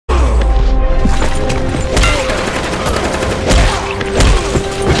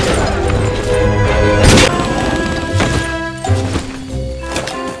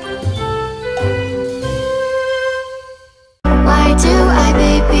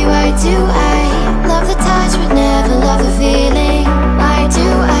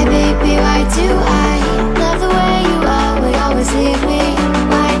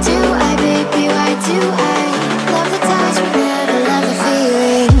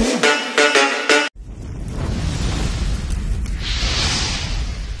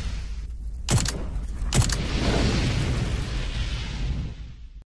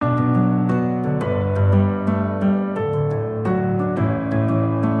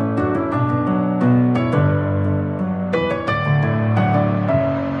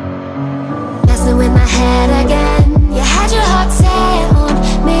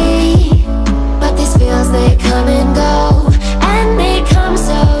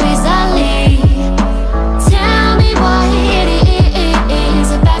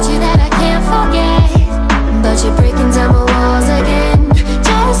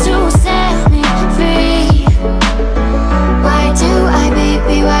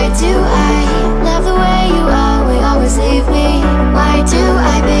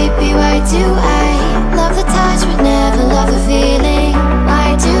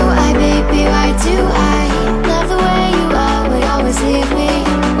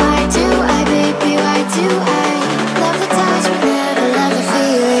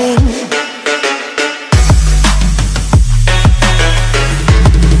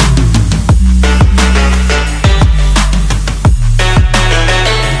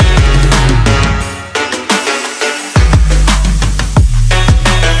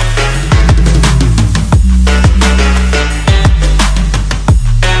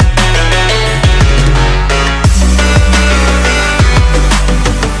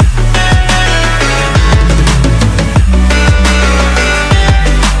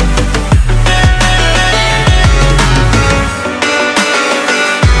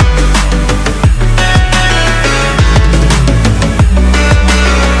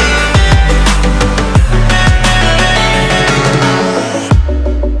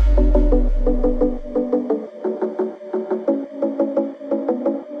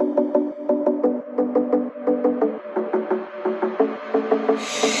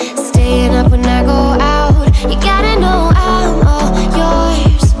Staying up when I go out, you gotta know I'm all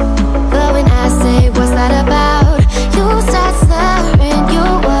yours. But when I say what's that about, you start slurring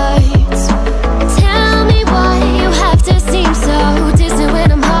your words. Tell me why you have to seem so distant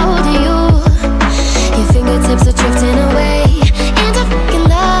when I'm holding you. Your fingertips are drifting away, and I fucking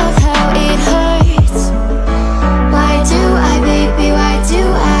love how it hurts. Why do I, baby, why do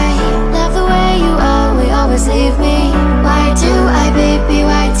I love the way you always leave me? Why do I, baby,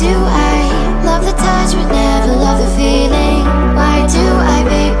 why do I love the touch but never love the feeling? Why do I,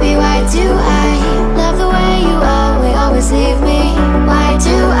 baby, why do I love the way you always leave me? Why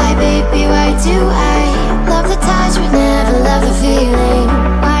do I, baby, why do I love the touch but never love the feeling?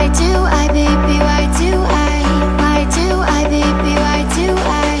 Why do I, baby, why do I? Why do I, baby, why do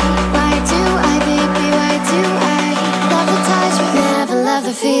I? Why do I, baby, why do I love the touch but never love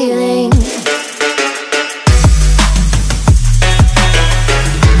the feeling?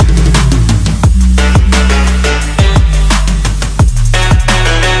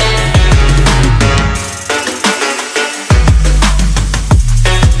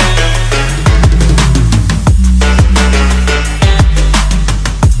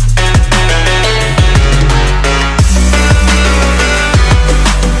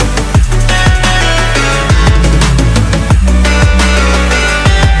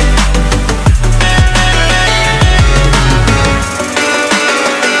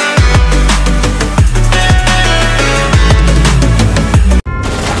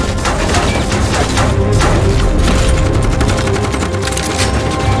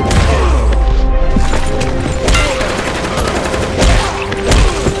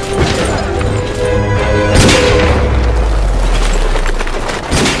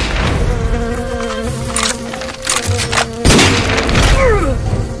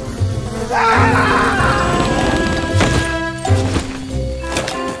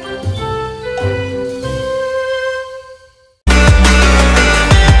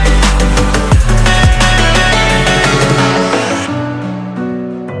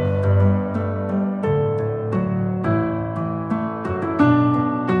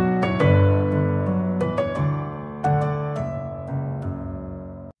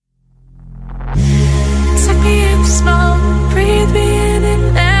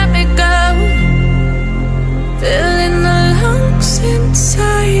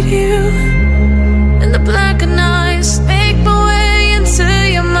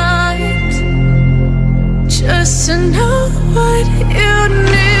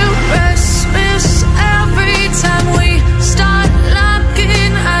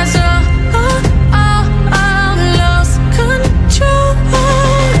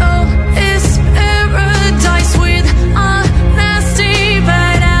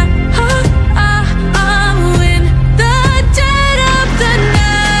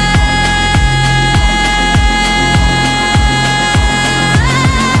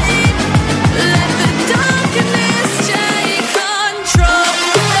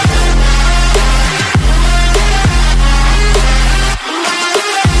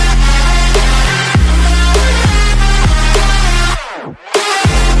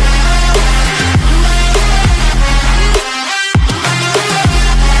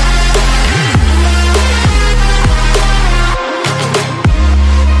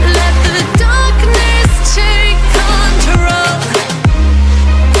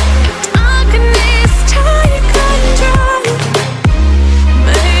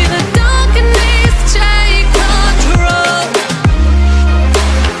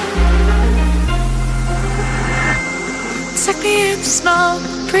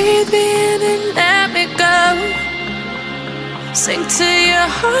 Sink to your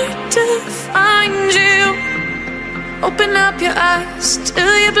heart to find you. Open up your eyes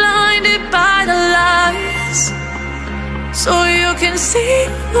till you're blinded by the lies, so you can see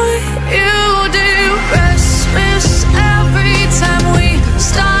what you do. Restless every time we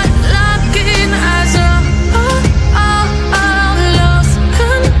start locking eyes up. Lost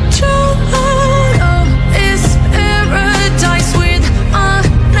control. Oh, it's paradise with a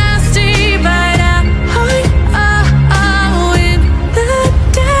nasty bite out. In the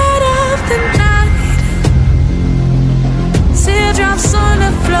dead of the night, teardrops on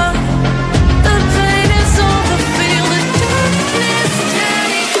the floor. The pain is over. Feel the darkness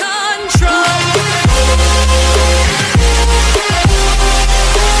take control.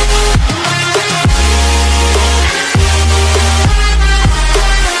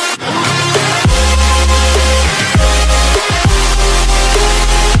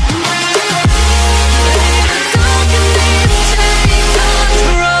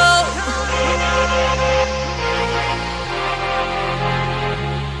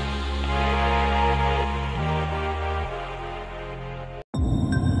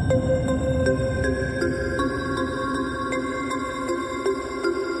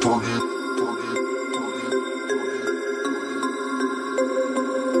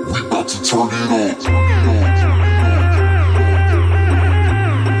 about to turn it on.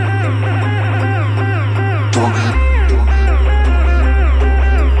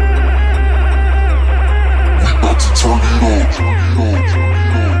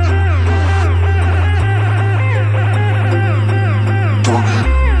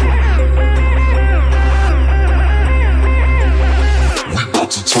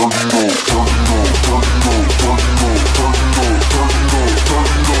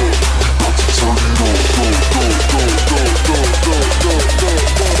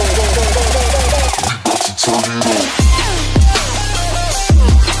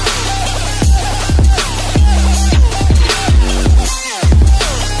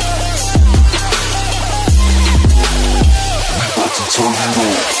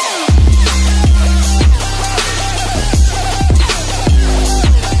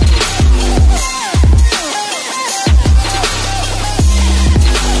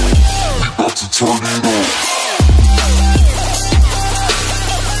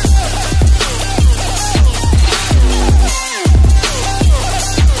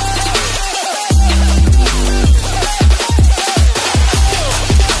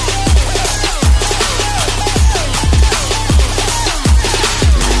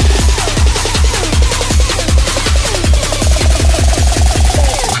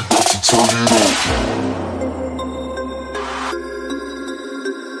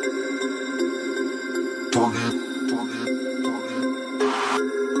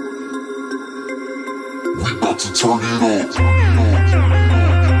 We about to turn it on.